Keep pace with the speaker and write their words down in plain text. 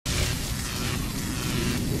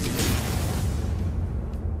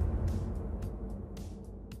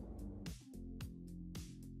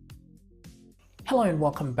Hello and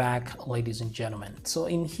welcome back, ladies and gentlemen. So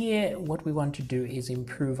in here, what we want to do is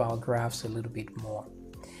improve our graphs a little bit more.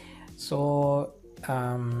 So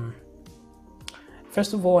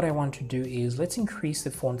first of all, what I want to do is let's increase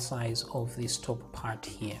the font size of this top part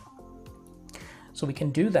here. So we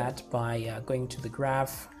can do that by going to the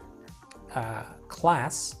graph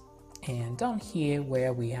class, and down here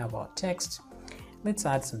where we have our text, let's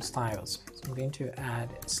add some styles. So I'm going to add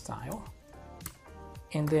a style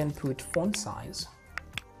and then put font size.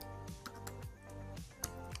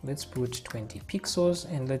 Let's put 20 pixels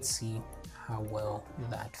and let's see how well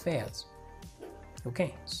that fares.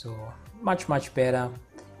 Okay, so much better.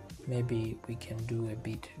 Maybe we can do a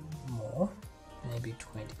bit more, maybe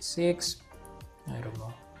 26. I don't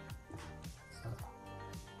know.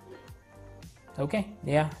 Okay,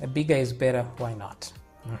 yeah, a bigger is better. Why not?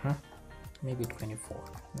 Maybe 24.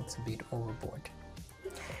 That's a bit overboard.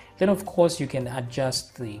 Then of course you can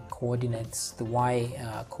adjust the coordinates, the y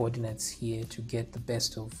coordinates here to get the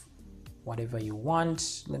best of whatever you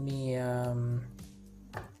want. Let me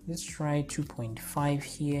let's try 2.5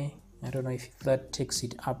 here. I don't know if that takes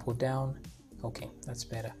it up or down. Okay, that's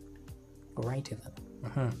better. Righty then.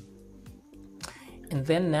 And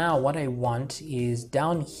then now what I want is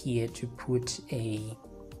down here to put a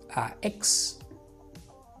X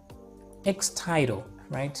title.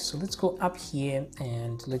 Right, so let's go up here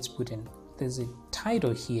and let's put in, there's a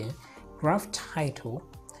title here, graph title,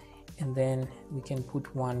 and then we can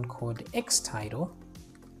put one called X title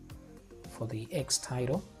for the X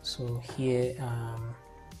title. So here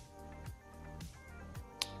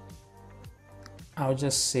I'll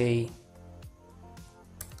just say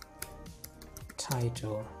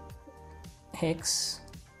title X,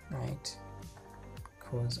 right,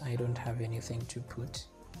 because I don't have anything to put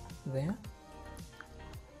there.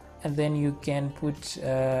 And then you can put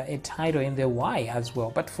a title in the Y as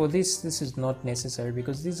well, but for this is not necessary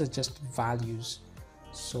because these are just values,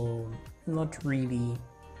 so not really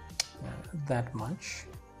that much.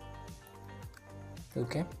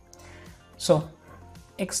 Okay, so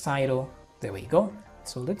X title, there we go.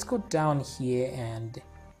 So let's go down here and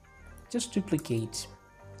just duplicate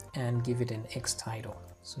and give it an X title.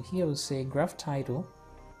 So here we'll say graph title.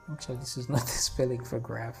 Actually, this is not the spelling for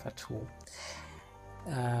graph at all.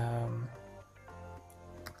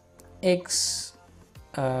 X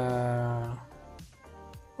what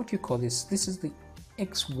do you call this? This is the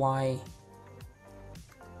XY.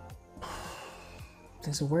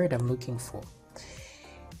 There's a word I'm looking for.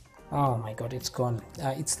 Oh my god, it's gone.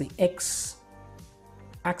 It's the X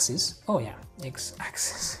axis. Oh yeah, X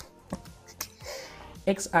axis.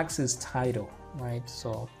 X axis title, right?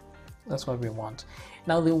 So that's what we want.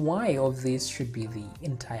 Now the Y of this should be the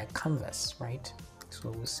entire canvas, right? So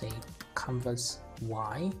we'll say canvas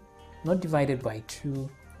Y, not divided by 2.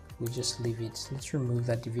 We'll just leave it. Let's remove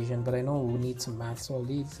that division, but I know we'll need some math, so I'll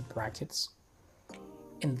leave the brackets.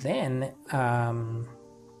 And then I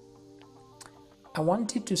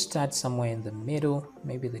want it to start somewhere in the middle,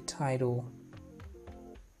 maybe the title.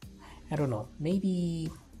 I don't know, maybe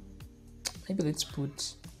let's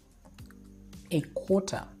put a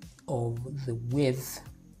quarter of the width.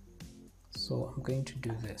 So I'm going to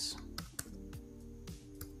do this.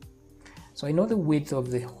 So I know the width of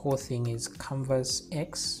the whole thing is canvas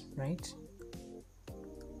X, right?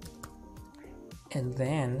 And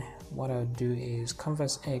then what I'll do is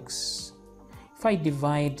canvas X, if I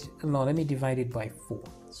divide, no, let me divide it by 4.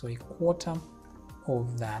 So a quarter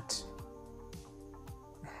of that.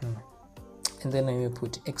 And then I will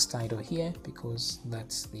put X title here because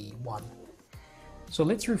that's the one. So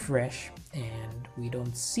let's refresh and we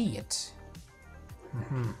don't see it.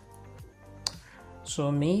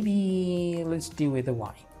 So maybe let's deal with the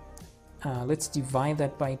Y. Let's divide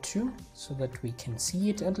that by 2 so that we can see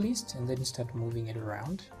it at least, and then start moving it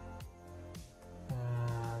around.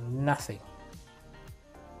 Nothing.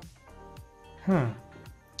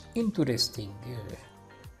 Interesting.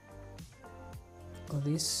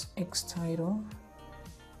 This X title,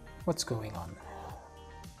 what's going on?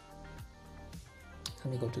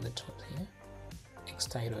 Let me go to the top here. X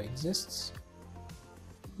title exists.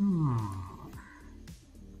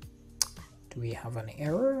 Do we have an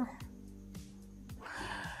error?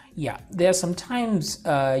 Yeah, there are sometimes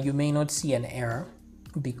you may not see an error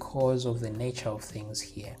because of the nature of things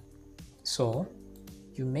here. So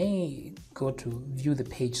you may go to view the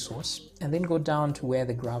page source and then go down to where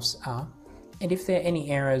the graphs are. And if there are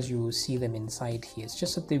any errors, you will see them inside here. It's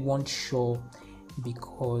just that they won't show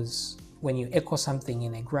because when you echo something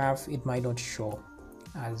in a graph, it might not show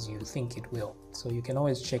as you think it will. So you can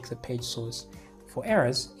always check the page source for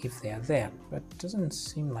errors if they are there, but it doesn't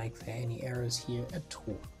seem like there are any errors here at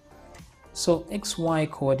all. So XY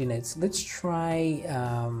coordinates, let's try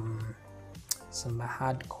some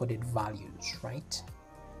hard-coded values, right?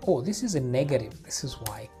 Oh, this is a negative. This is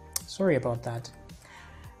why. Sorry about that.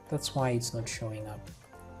 That's why it's not showing up.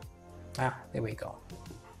 Ah, there we go.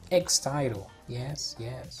 X title. Yes,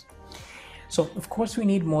 yes. So of course we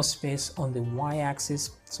need more space on the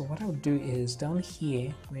y-axis. So what I'll do is down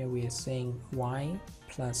here where we are saying y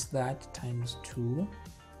plus that times 2,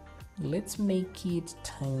 let's make it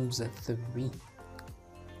times 3.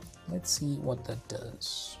 Let's see what that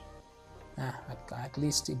does. At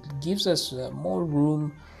least it gives us more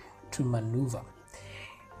room to maneuver.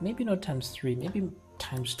 Maybe not times 3, maybe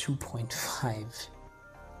times 2.5.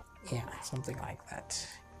 Yeah, something like that.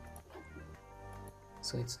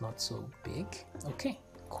 So it's not so big. Okay,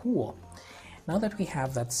 cool. Now that we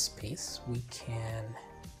have that space, we can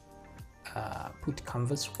put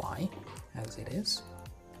canvas y as it is.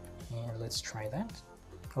 And let's try that.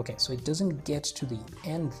 Okay, so it doesn't get to the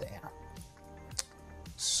end there.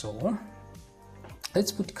 So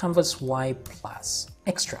let's put canvas y plus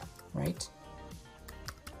extra, right?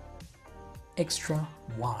 Extra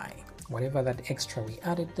y, whatever that extra we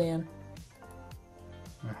added there.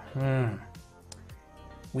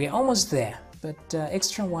 We're almost there, but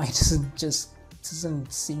extra y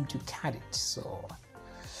doesn't seem to cut it. So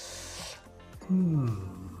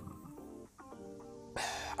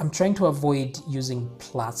I'm trying to avoid using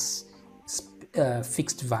plus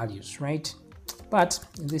fixed values, right? But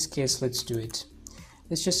in this case, let's do it.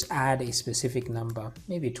 Let's just add a specific number,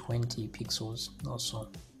 maybe 20 pixels or so.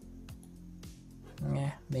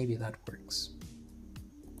 Yeah, maybe that works.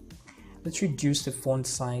 Let's reduce the font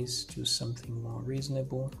size to something more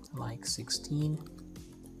reasonable, like 16.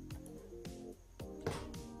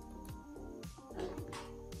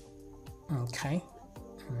 Okay.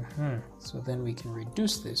 So then we can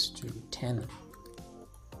reduce this to 10.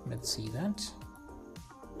 Let's see that.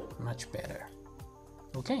 Much better.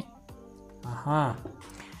 Okay.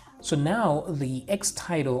 So now the X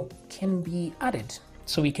title can be added.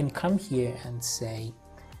 So we can come here and say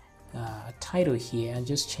title here and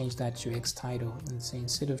just change that to X title and say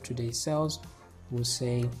instead of today's sales, we'll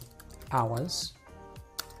say hours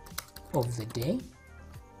of the day.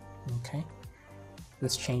 Okay.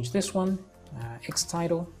 Let's change this one, X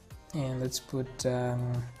title, and let's put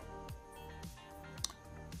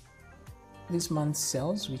this month's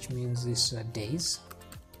sales, which means this days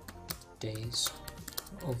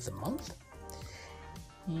of the month.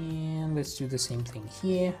 And let's do the same thing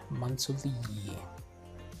here, months of the year.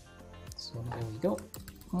 So there we go,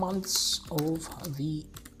 months of the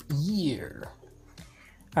year.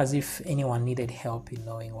 As if anyone needed help in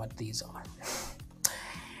knowing what these are.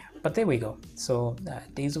 But there we go. So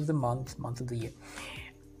days of the month, month of the year.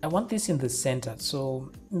 I want this in the center.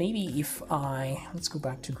 So maybe if let's go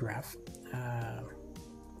back to graph.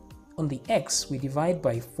 On the X, we divide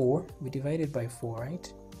by 4. We divided by 4,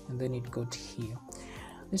 right? And then it got here.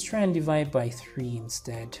 Let's try and divide by 3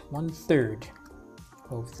 instead. 1/3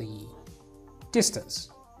 of the distance.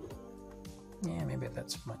 Yeah, maybe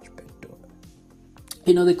that's much better.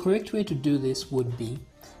 You know, the correct way to do this would be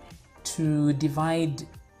to divide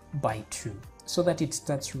by 2 so that it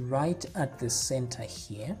starts right at the center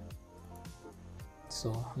here.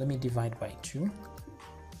 So let me divide by 2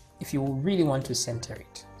 if you really want to center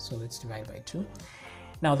it. So let's divide by 2.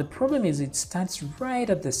 Now the problem is it starts right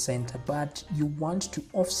at the center, but you want to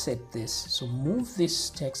offset this. So move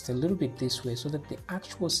this text a little bit this way so that the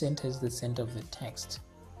actual center is the center of the text.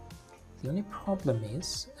 The only problem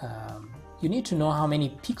is you need to know how many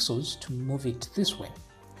pixels to move it this way.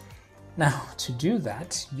 Now to do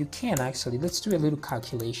that, you can actually, let's do a little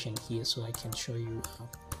calculation here so I can show you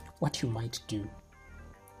what you might do.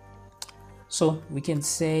 So we can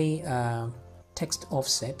say text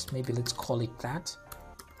offset, maybe let's call it that.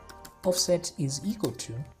 Offset is equal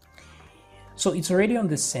to, so it's already on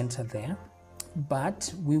the center there,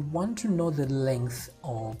 but we want to know the length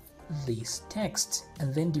of this text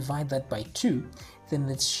and then divide that by 2, then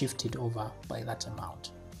let's shift it over by that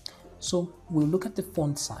amount. So we'll look at the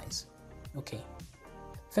font size. Okay,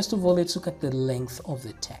 first of all, let's look at the length of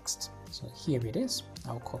the text. So here it is.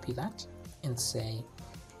 I'll copy that and say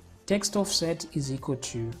text offset is equal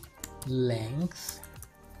to length,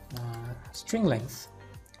 string length,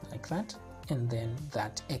 like that, and then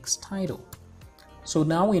that X title. So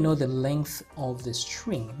now we know the length of the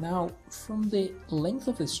string. Now from the length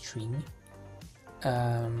of the string,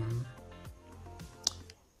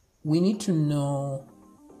 we need to know,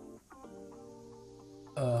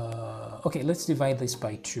 okay, let's divide this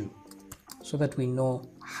by 2 so that we know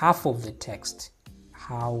half of the text,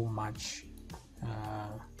 how much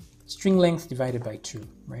string length divided by 2,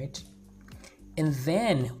 right? And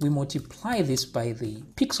then we multiply this by the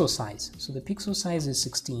pixel size. So the pixel size is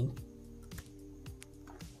 16.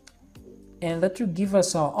 And that will give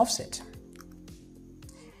us our offset.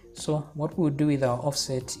 So what we'll do with our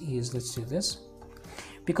offset is, let's do this.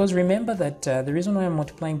 Because remember that the reason why I'm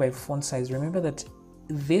multiplying by font size, remember that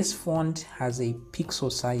this font has a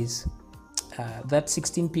pixel size. That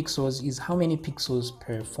 16 pixels is how many pixels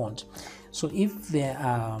per font. So if there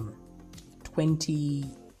are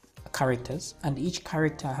 20 characters and each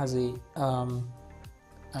character has a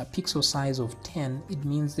pixel size of 10, it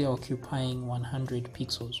means they're occupying 100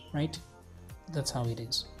 pixels, right? That's how it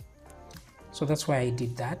is. So that's why I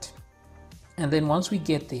did that. And then once we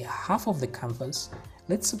get the half of the canvas,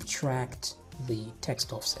 let's subtract the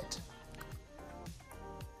text offset.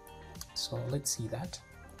 So let's see that.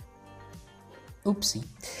 Oopsie,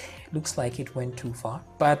 looks like it went too far,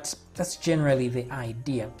 but that's generally the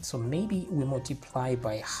idea. So maybe we multiply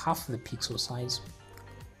by half the pixel size.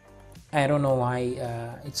 I don't know why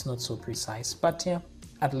it's not so precise, but yeah,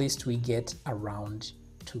 at least we get around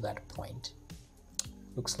to that point.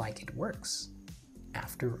 Looks like it works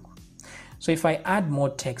after all. So if I add more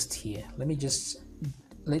text here,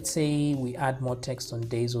 let's say we add more text on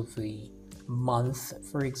days of the month,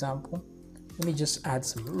 for example. Let me just add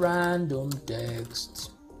some random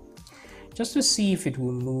text just to see if it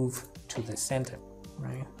will move to the center,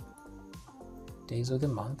 right? Days of the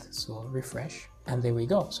month, so refresh, and there we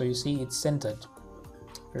go. So you see it's centered.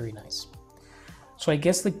 Very nice. So I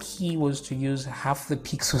guess the key was to use half the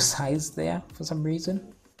pixel size there for some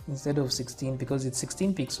reason instead of 16, because it's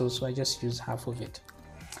 16 pixels, so I just use half of it.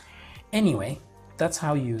 Anyway, that's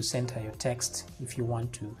how you center your text if you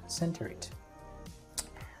want to center it.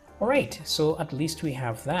 Alright, so at least we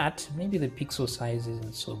have that. Maybe the pixel size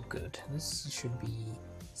isn't so good. This should be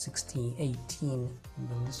 16, 18.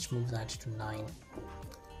 Let's move that to 9.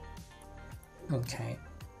 Okay.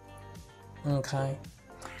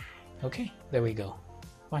 Okay, there we go.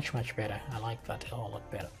 Much better. I like that a whole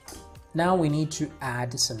lot better. Now we need to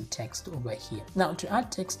add some text over here. Now to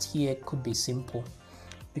add text here could be simple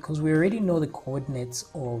because we already know the coordinates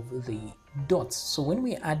of the dots. So when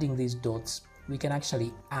we're adding these dots, we can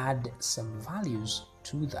actually add some values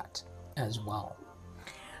to that as well.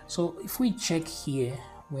 So if we check here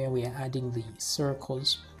where we are adding the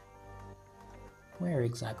circles, where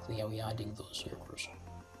exactly are we adding those circles?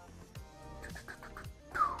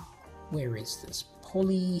 Where is this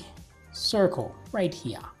poly circle? Right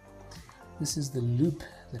here. This is the loop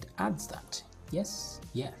that adds that. Yes.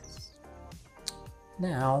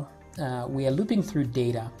 Now we are looping through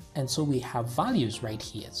data, and so we have values right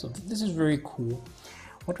here. So this is very cool.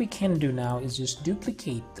 What we can do now is just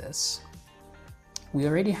duplicate this. We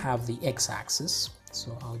already have the x-axis,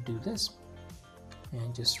 so I'll do this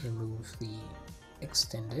and just remove the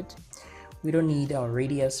extended. We don't need our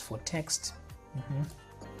radius for text.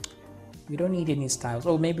 We don't need any styles.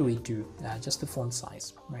 Oh, maybe we do. Just the font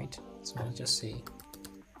size, right? So I'll just say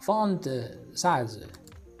font size.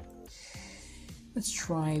 Let's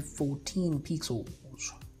try 14 pixels.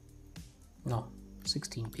 No,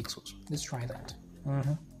 16 pixels. Let's try that.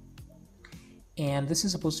 And this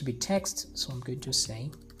is supposed to be text, so I'm going to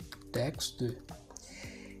say text.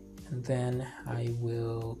 And then I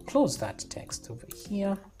will close that text over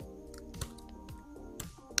here.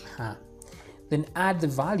 Then add the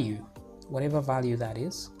value, whatever value that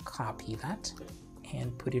is, copy that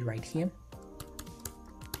and put it right here,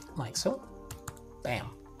 like so. Bam.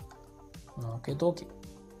 Okay, dokie.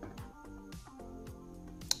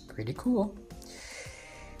 Pretty cool.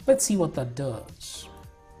 Let's see what that does.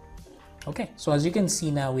 Okay, so as you can see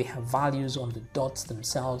now, we have values on the dots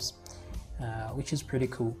themselves, which is pretty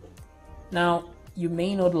cool. Now, you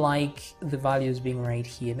may not like the values being right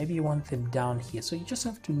here. Maybe you want them down here. So you just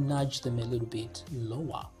have to nudge them a little bit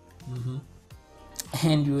lower.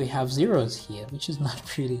 And you have zeros here, which is not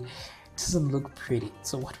pretty. It doesn't look pretty.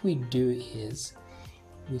 So what we do is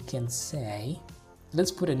we can say,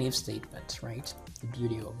 let's put an if statement, right? The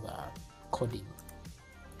beauty of coding.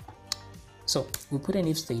 So we put an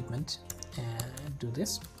if statement and do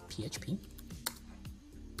this, PHP,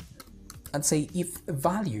 and say if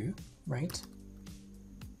value, right?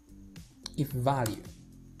 If value.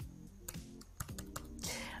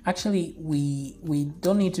 Actually, we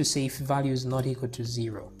don't need to say if value is not equal to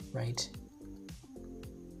 0, right?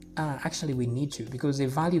 Actually, we need to, because a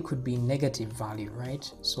value could be negative value,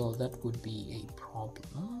 right? So that would be a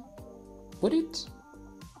problem. Would it?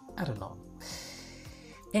 I don't know.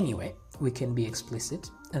 Anyway, we can be explicit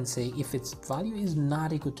and say if its value is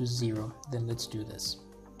not equal to 0, then let's do this.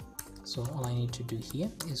 So all I need to do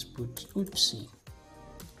here is put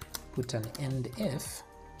an end if,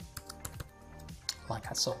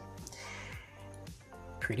 like so.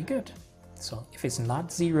 Pretty good. So if it's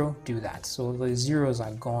not 0, do that. So the zeros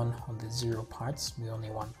are gone on the 0 parts. We only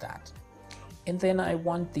want that. And then I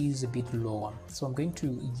want these a bit lower. So I'm going to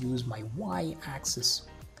use my y-axis.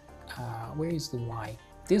 Where is the y?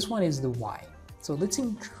 This one is the y. So let's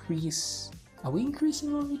increase. Are we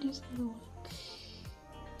increasing or reducing the y?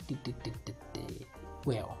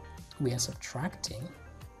 Well, we are subtracting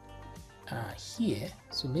here.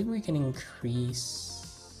 So maybe we can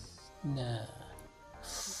increase. No.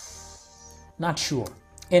 Not sure.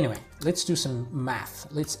 Anyway, let's do some math.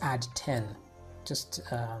 Let's add 10 just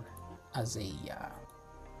as a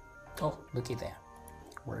oh, looky there,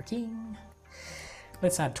 working.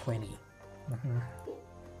 Let's add 20.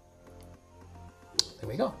 There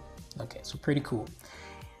we go. Okay, so pretty cool.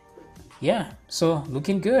 Yeah, so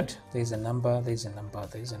looking good. There's a number, there's a number,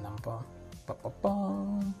 there's a number.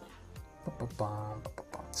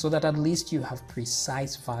 So that at least you have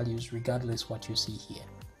precise values regardless what you see here.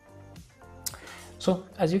 So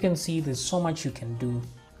as you can see, there's so much you can do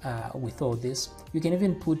with all this. You can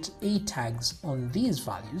even put A tags on these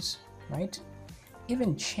values, right?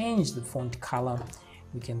 Even change the font color.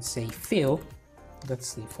 We can say fill,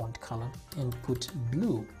 that's the font color, and put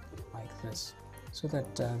blue like this, so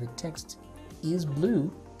that the text is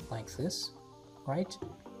blue like this, right?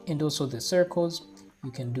 And also the circles,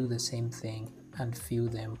 you can do the same thing and fill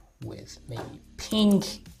them with maybe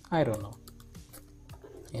pink, I don't know.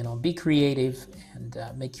 You know, be creative and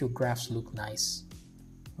make your graphs look nice.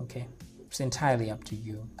 Okay, it's entirely up to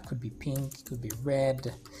you. It could be pink, it could be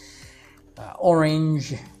red,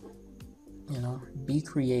 orange. You know, be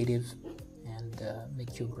creative and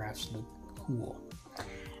make your graphs look cool.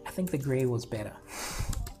 I think the gray was better.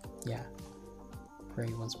 Yeah,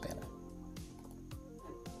 gray was better.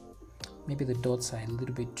 Maybe the dots are a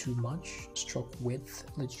little bit too much. Stroke width,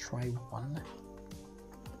 let's try 1.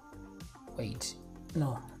 Wait.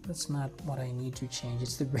 No, that's not what I need to change.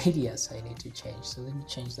 It's the radius I need to change. So let me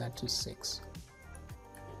change that to 6.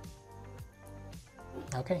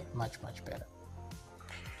 Okay, much better.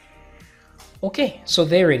 Okay, so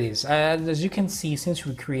there it is. As you can see, since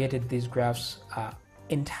we created these graphs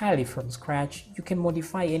entirely from scratch, you can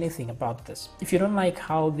modify anything about this. If you don't like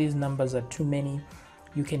how these numbers are too many,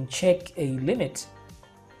 you can check a limit.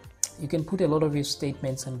 You can put a lot of if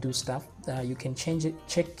statements and do stuff. You can change it,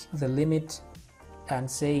 check the limit, and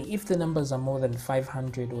say if the numbers are more than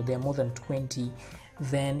 500 or they're more than 20,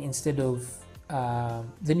 then instead of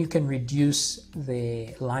then you can reduce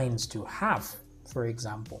the lines to half, for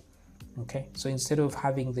example. Okay, so instead of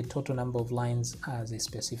having the total number of lines as a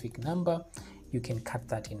specific number, you can cut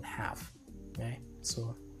that in half. Okay,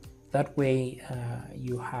 so that way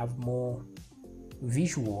you have more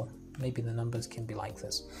visual. Maybe the numbers can be like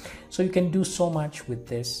this. So you can do so much with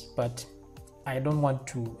this, but I don't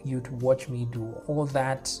want you to watch me do all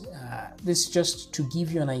that. This is just to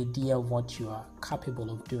give you an idea of what you are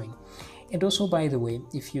capable of doing. And also, by the way,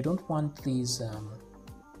 if you don't want these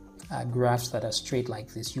graphs that are straight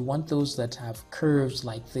like this, you want those that have curves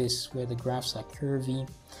like this, where the graphs are curvy,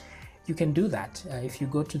 you can do that. If you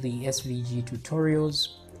go to the SVG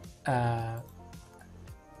tutorials,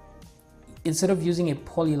 instead of using a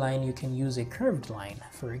polyline, you can use a curved line,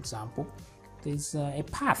 for example. There's a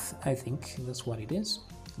path, I think that's what it is.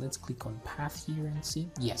 Let's click on path here and see.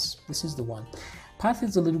 Yes, this is the one. Path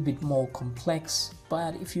is a little bit more complex,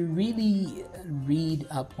 but if you really read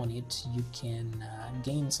up on it, you can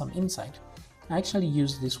gain some insight. I actually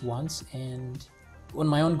used this once, and on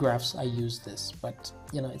my own graphs I used this, but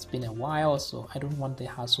you know, it's been a while, so I don't want the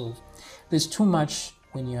hassle. There's too much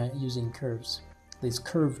when you're using curves. There's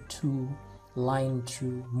curve to, line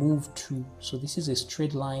to, move to. So this is a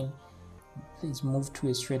straight line. There's move to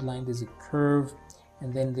a straight line, there's a curve,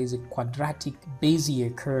 and then there's a quadratic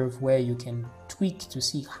Bezier curve where you can tweak to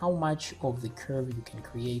see how much of the curve you can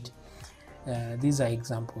create. These are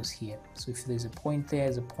examples here. So if there's a point there,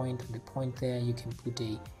 there's a point and a point there, you can put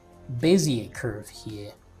a Bezier curve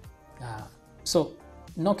here. So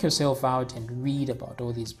knock yourself out and read about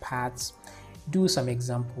all these paths. Do some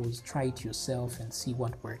examples, try it yourself and see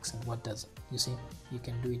what works and what doesn't. You see, you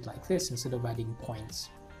can do it like this instead of adding points.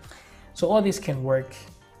 So all this can work.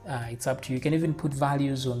 It's up to you. You can even put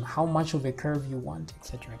values on how much of a curve you want,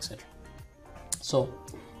 etc., etc. So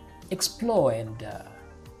explore and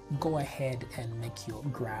go ahead and make your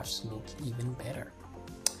graphs look even better.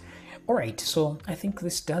 All right, so I think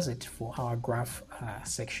this does it for our graph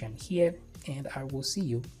section here, and I will see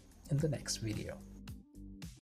you in the next video.